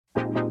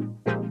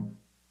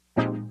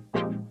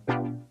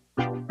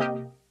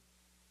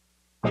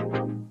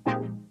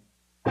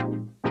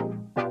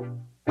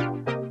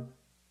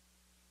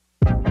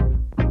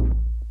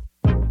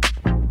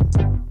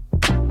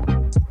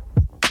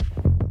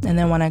And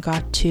then when I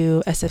got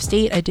to SF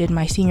State, I did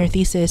my senior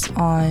thesis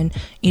on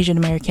Asian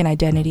American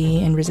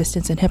identity and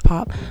resistance in hip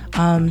hop.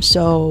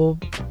 So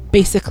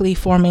basically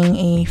forming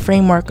a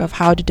framework of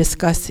how to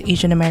discuss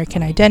Asian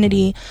American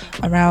identity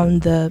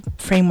around the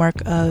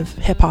framework of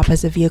hip hop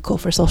as a vehicle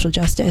for social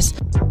justice.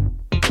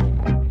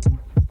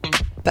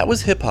 That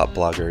was hip hop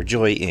blogger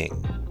Joy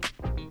Ng.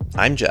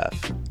 I'm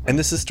Jeff, and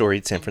this is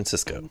Storied San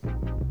Francisco.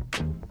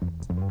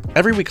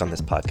 Every week on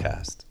this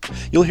podcast,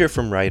 you'll hear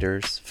from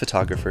writers,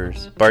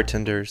 photographers,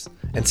 bartenders,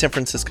 and San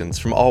Franciscans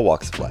from all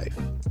walks of life,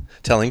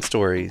 telling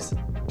stories,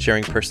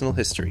 sharing personal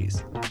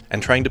histories,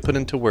 and trying to put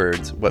into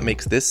words what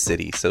makes this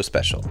city so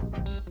special.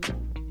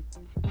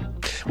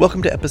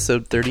 Welcome to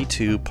episode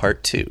 32,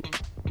 part 2.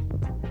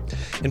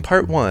 In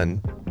part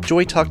 1,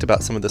 Joy talked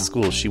about some of the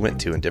schools she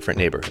went to in different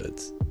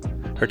neighborhoods,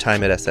 her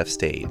time at SF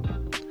State,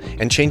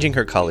 and changing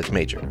her college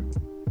major.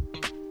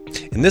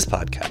 In this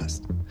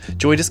podcast,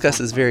 Joy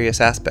discusses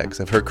various aspects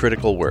of her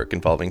critical work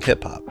involving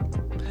hip-hop,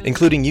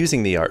 including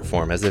using the art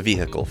form as a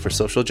vehicle for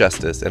social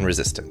justice and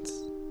resistance.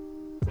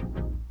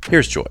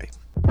 Here's Joy.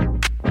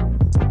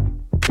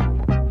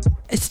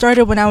 It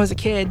started when I was a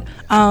kid.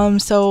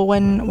 So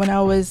when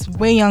I was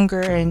way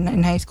younger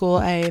in high school,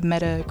 I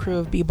met a crew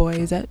of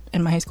b-boys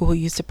in my high school who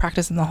used to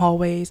practice in the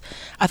hallways.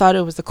 I thought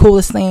it was the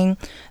coolest thing.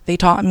 They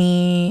taught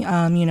me,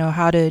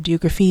 how to do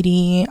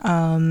graffiti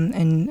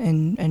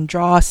and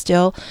draw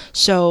still.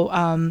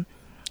 So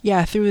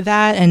through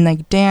that and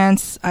like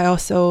dance, I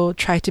also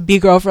tried to be a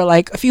girl for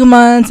like a few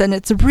months, and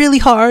it's really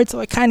hard, so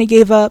I kind of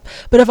gave up.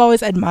 But I've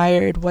always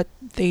admired what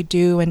they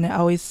do and I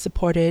always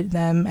supported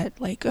them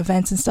at like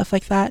events and stuff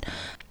like that.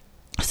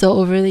 So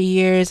over the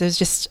years, I was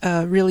just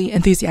a really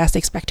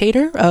enthusiastic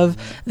spectator of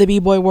the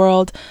b-boy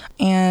world.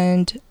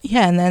 And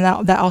then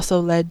that also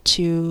led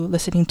to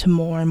listening to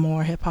more and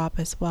more hip-hop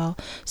as well.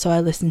 So I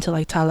listened to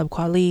like Talib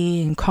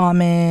Kweli and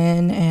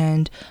Common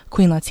and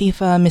Queen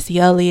Latifah, Missy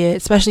Elliott,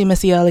 especially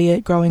Missy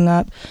Elliott growing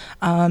up.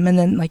 And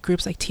then like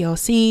groups like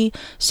TLC.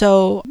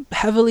 So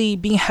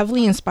being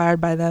heavily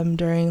inspired by them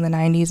during the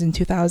 90s and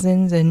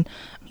 2000s, and,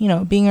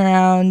 being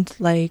around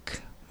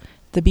like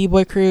the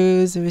b-boy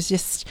crews. It was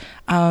just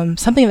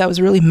something that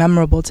was really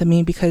memorable to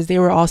me because they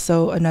were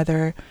also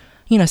another,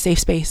 safe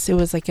space. It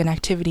was like an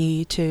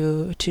activity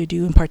to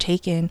do and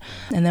partake in.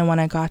 And then when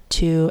I got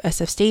to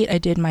SF State, I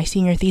did my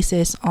senior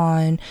thesis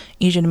on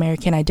Asian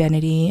American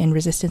identity and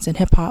resistance in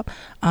hip hop.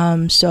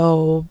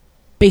 So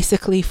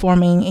basically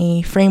forming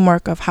a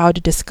framework of how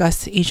to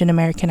discuss Asian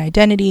American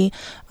identity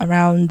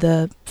around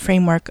the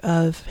framework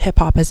of hip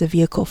hop as a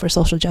vehicle for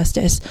social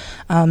justice,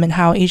 and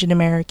how Asian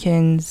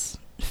Americans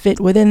fit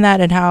within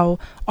that, and how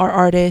our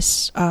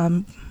artists,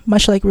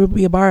 much like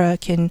Ruby Ibarra,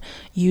 can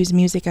use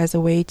music as a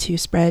way to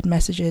spread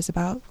messages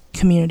about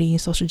community,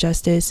 social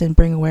justice, and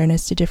bring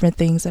awareness to different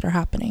things that are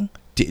happening.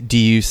 Do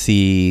you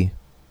see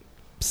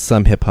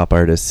some hip hop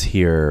artists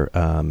here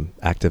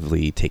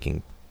actively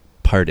taking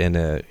part in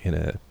a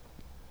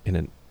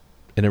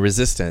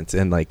resistance,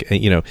 and like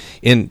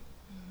in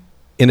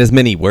as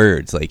many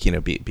words, like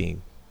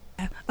being?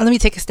 Let me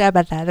take a stab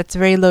at that. That's a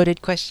very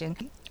loaded question.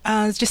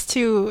 Just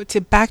to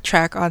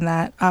backtrack on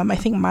that, I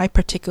think my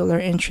particular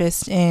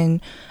interest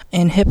in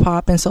hip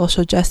hop and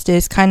social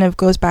justice kind of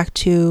goes back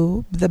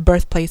to the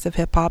birthplace of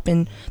hip hop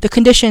and the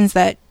conditions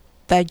that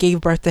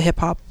gave birth to hip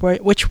hop,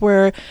 which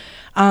were,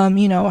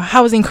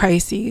 housing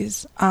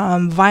crises,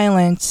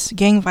 violence,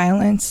 gang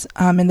violence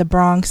in the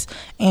Bronx.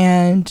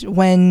 And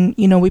when,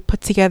 we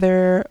put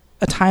together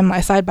a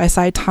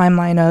side-by-side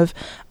timeline of,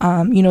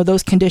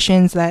 those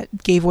conditions that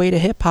gave way to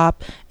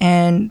hip-hop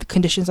and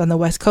conditions on the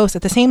West Coast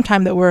at the same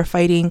time that we're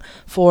fighting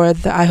for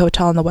the I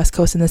Hotel on the West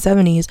Coast in the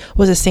 70s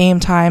was the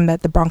same time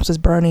that the Bronx was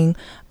burning.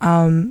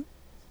 And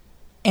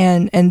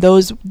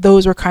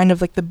those were kind of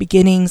like the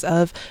beginnings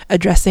of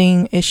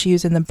addressing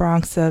issues in the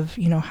Bronx of,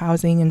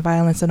 housing and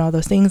violence and all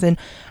those things, and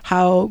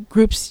how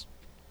groups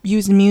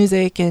use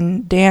music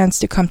and dance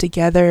to come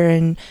together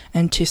and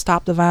to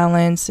stop the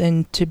violence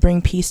and to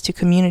bring peace to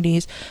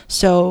communities.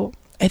 So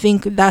I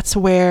think that's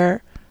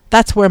where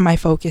my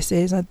focus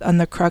is, on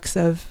the crux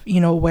of,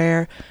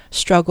 where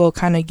struggle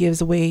kind of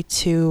gives way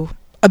to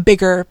a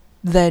bigger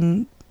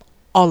than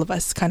all of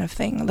us kind of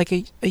thing, like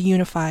a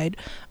unified,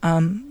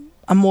 a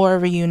more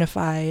of a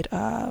unified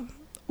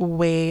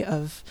way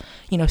of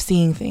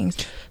seeing things,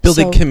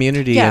 building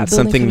community, and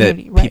something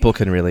community, that people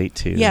can relate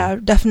to. Yeah,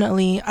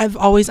 definitely. I've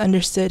always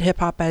understood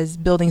hip-hop as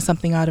building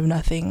something out of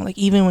nothing. Like,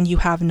 even when you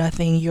have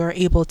nothing, you're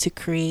able to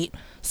create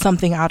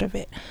something out of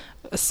it,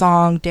 a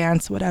song,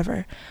 dance,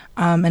 whatever.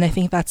 And I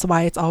think that's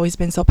why it's always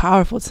been so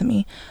powerful to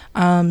me.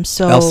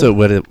 So also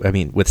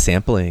with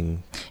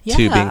sampling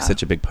too being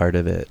such a big part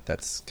of it,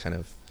 that's kind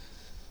of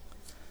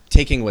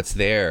taking what's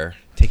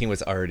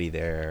already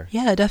there.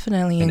 Yeah,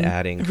 definitely. And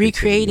adding,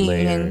 recreating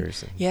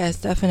layers.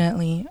 Yes,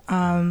 definitely.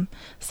 To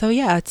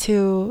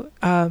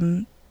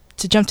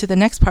jump to the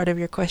next part of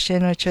your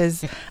question, which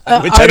is which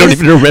I don't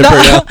even remember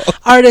now.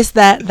 Artists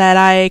that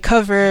I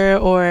cover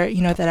or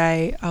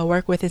that I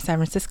work with in San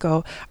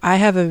Francisco, I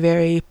have a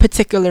very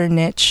particular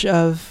niche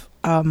of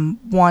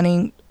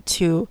wanting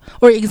to,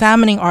 or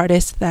examining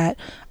artists that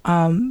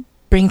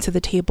bring to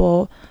the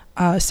table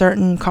a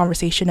certain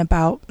conversation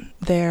about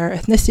their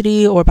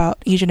ethnicity or about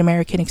Asian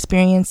American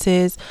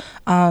experiences,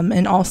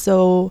 and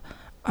also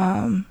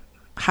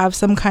have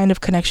some kind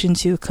of connection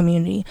to the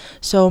community.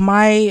 So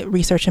my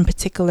research in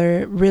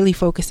particular really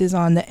focuses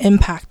on the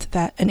impact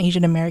that an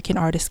Asian American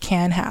artist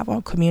can have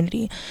on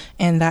community,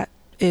 and that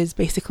is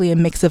basically a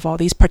mix of all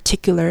these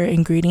particular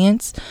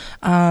ingredients.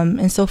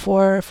 And so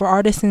for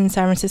artists in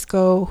San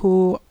Francisco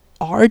who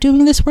are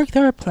doing this work,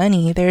 there are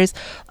plenty. There's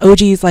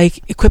OGs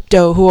like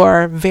Equipto who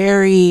are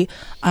very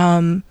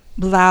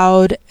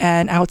loud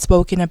and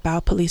outspoken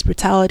about police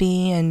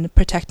brutality and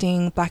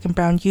protecting Black and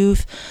brown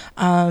youth.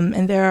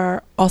 And there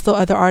are also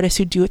other artists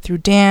who do it through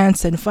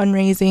dance and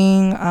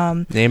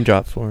fundraising. Name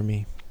drop for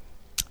me.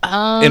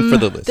 And for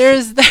the list.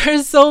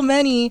 There's so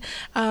many.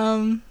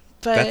 But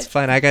that's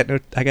fine. I got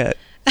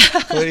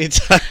plenty of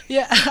time.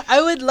 Yeah, I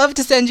would love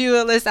to send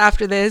you a list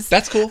after this.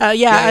 That's cool.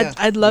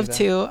 I'd love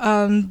to.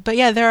 But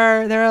yeah, there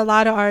are a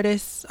lot of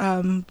artists,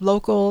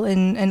 local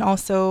and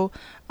also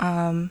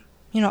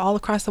all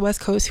across the West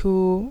Coast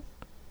who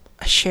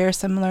share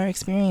similar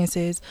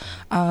experiences.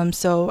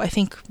 So I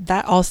think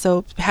that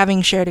also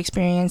having shared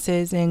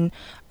experiences in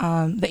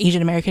the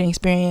Asian American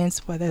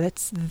experience, whether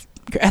that's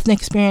your ethnic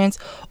experience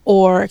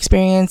or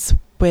experience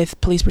with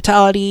police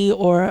brutality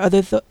or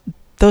other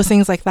those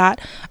things like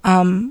that,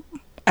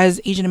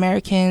 as Asian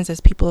Americans, as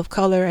people of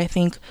color, I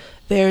think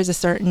there's a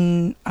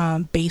certain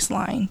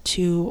baseline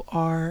to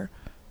our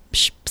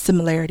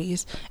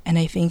similarities, and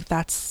I think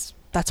that's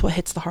what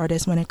hits the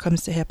hardest when it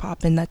comes to hip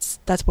hop, and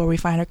that's where we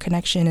find our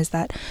connection, is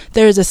that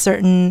there is a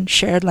certain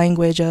shared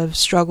language of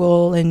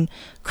struggle and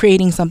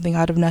creating something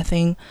out of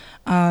nothing.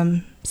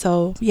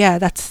 So yeah,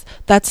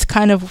 that's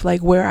kind of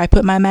like where I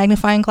put my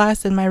magnifying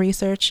glass in my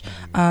research,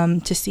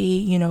 to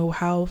see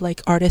how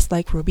like artists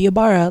like Ruby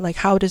Ibarra, like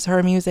how does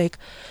her music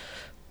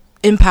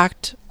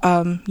impact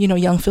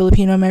young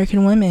Filipino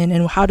American women,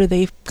 and how do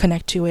they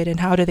connect to it, and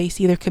how do they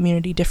see their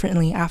community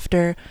differently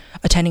after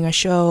attending a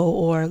show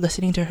or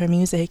listening to her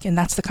music. And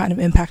that's the kind of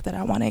impact that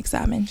I want to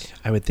examine.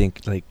 I would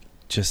think like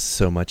just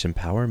so much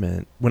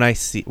empowerment. When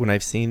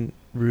I've seen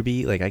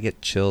Ruby, like I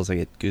get chills, I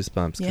get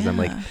goosebumps, because I'm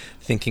like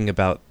thinking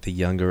about the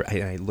younger,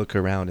 I look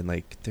around and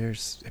like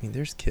there's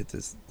kids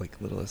as like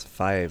little as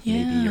 5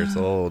 maybe years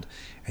old,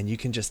 and you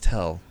can just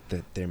tell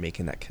that they're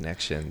making that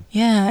connection.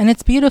 Yeah, and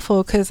it's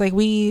beautiful because like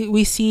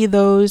we see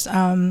those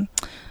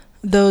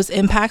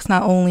impacts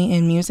not only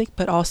in music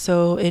but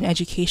also in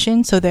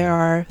education. So there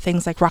are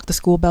things like Rock the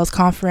School Bells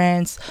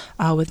Conference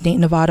with Nate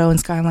Novato and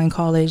Skyline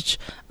College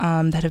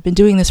that have been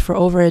doing this for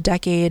over a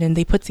decade, and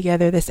they put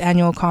together this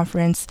annual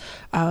conference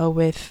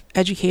with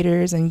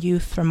educators and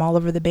youth from all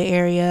over the Bay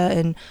Area,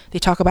 and they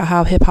talk about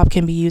how hip hop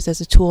can be used as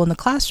a tool in the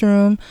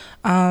classroom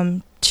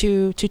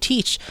to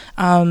teach.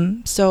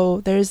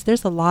 So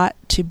there's a lot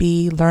to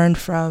be learned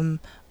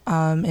from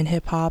in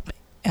hip hop.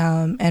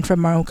 And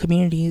from our own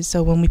communities.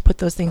 So when we put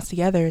those things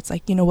together, it's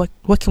like,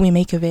 what can we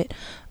make of it?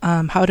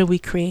 How do we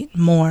create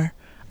more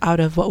out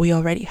of what we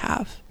already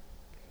have?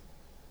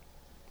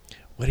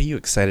 What are you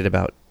excited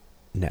about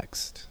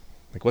next?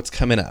 Like what's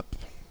coming up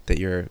that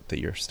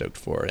you're stoked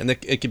for? And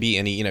it could be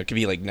any, it could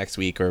be like next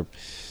week or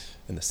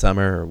in the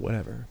summer or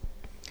whatever.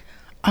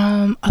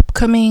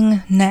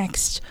 Upcoming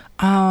next.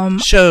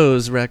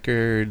 Shows,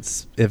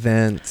 records,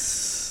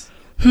 events.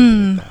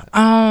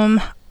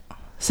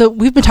 So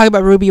we've been talking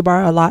about Ruby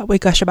Ibarra a lot. We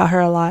gush about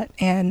her a lot.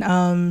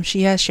 And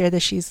she has shared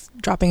that she's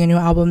dropping a new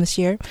album this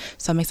year.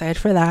 So I'm excited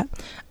for that.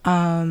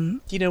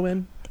 Do you know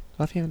when?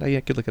 Offhand? I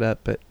could look it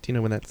up, but do you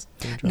know when that's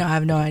going to drop? No, I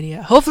have no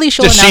idea. Hopefully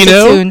she'll announce it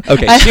soon.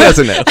 Okay, she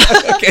doesn't know.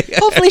 Okay.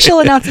 Hopefully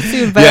she'll announce it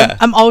soon. But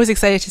I'm always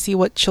excited to see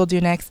what she'll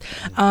do next.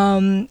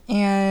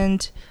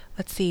 And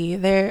let's see.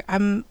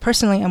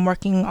 I'm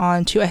working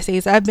on 2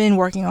 essays I've been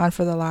working on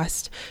for the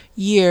last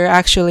year.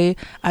 Actually,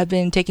 I've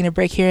been taking a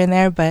break here and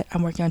there, but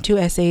I'm working on 2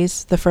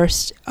 essays. The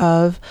first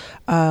of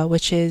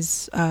which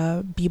is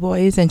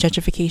B-boys and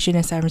gentrification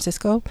in San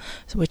Francisco,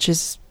 which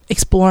is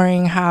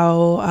exploring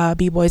how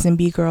B-boys and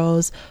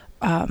B-girls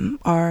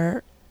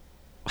are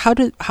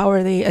how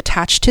are they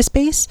attached to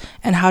space,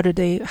 and how do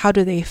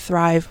they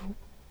thrive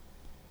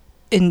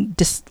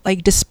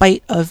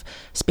despite of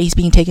space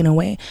being taken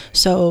away.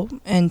 So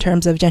in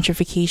terms of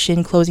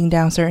gentrification, closing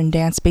down certain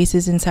dance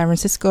spaces in San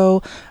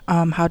Francisco,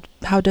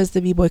 how does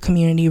the B-boy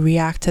community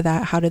react to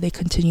that? How do they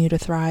continue to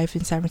thrive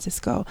in San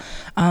Francisco?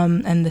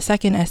 And the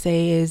second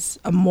essay is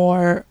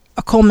a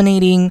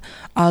culminating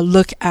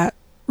look at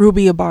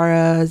Ruby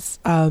Ibarra's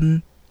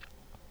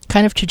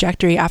kind of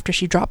trajectory after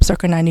she dropped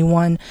Circa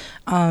 91,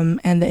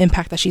 and the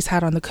impact that she's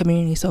had on the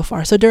community so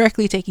far. So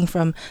directly taking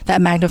from that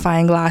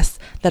magnifying glass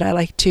that I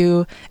like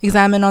to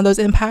examine on those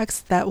impacts,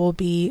 that will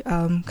be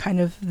kind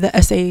of the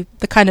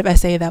kind of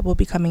essay that will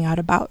be coming out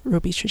about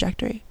Ruby's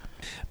trajectory.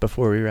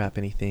 Before we wrap,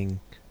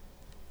 anything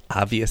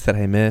obvious that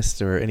I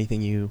missed, or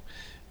anything you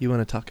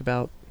want to talk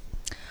about?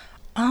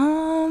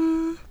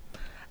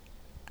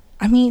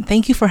 I mean,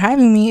 thank you for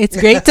having me. It's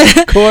great to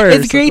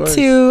it's great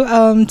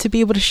to be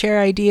able to share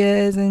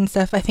ideas and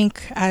stuff. I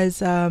think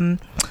as a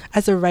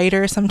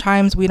writer,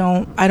 sometimes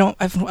I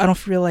don't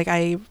feel like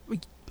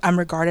I'm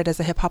regarded as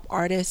a hip hop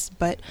artist,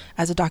 but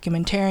as a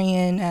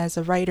documentarian, as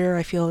a writer,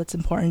 I feel it's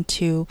important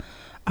to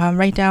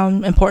write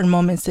down important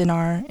moments in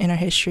our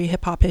history,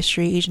 hip hop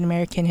history, Asian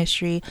American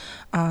history,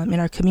 in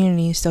our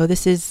community. So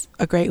this is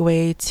a great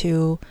way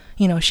to,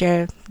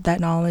 share that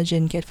knowledge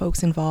and get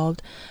folks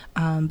involved.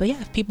 But yeah,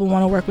 if people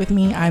want to work with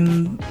me,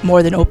 I'm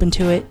more than open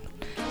to it.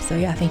 So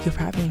yeah, thank you for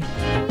having me.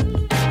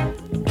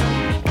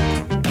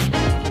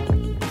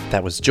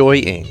 That was Joy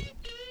Ng.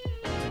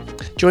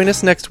 Join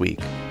us next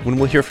week when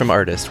we'll hear from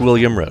artist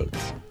William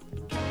Rhodes.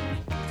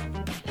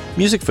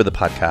 Music for the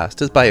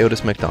podcast is by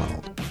Otis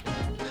McDonald.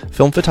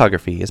 Film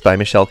photography is by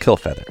Michelle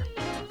Kilfeather.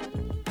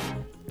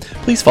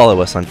 Please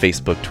follow us on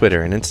Facebook,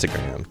 Twitter, and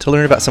Instagram to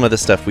learn about some of the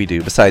stuff we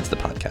do besides the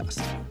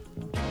podcast.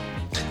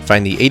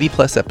 Find the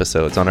 80-plus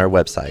episodes on our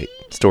website,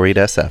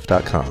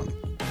 storiedsf.com,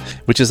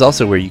 which is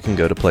also where you can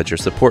go to pledge your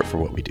support for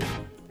what we do.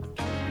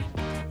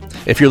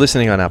 If you're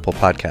listening on Apple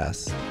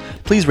Podcasts,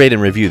 please rate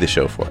and review the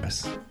show for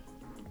us.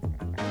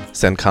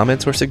 Send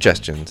comments or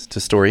suggestions to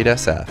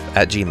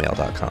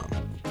storiedsf@gmail.com.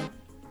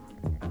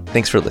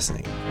 Thanks for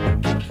listening.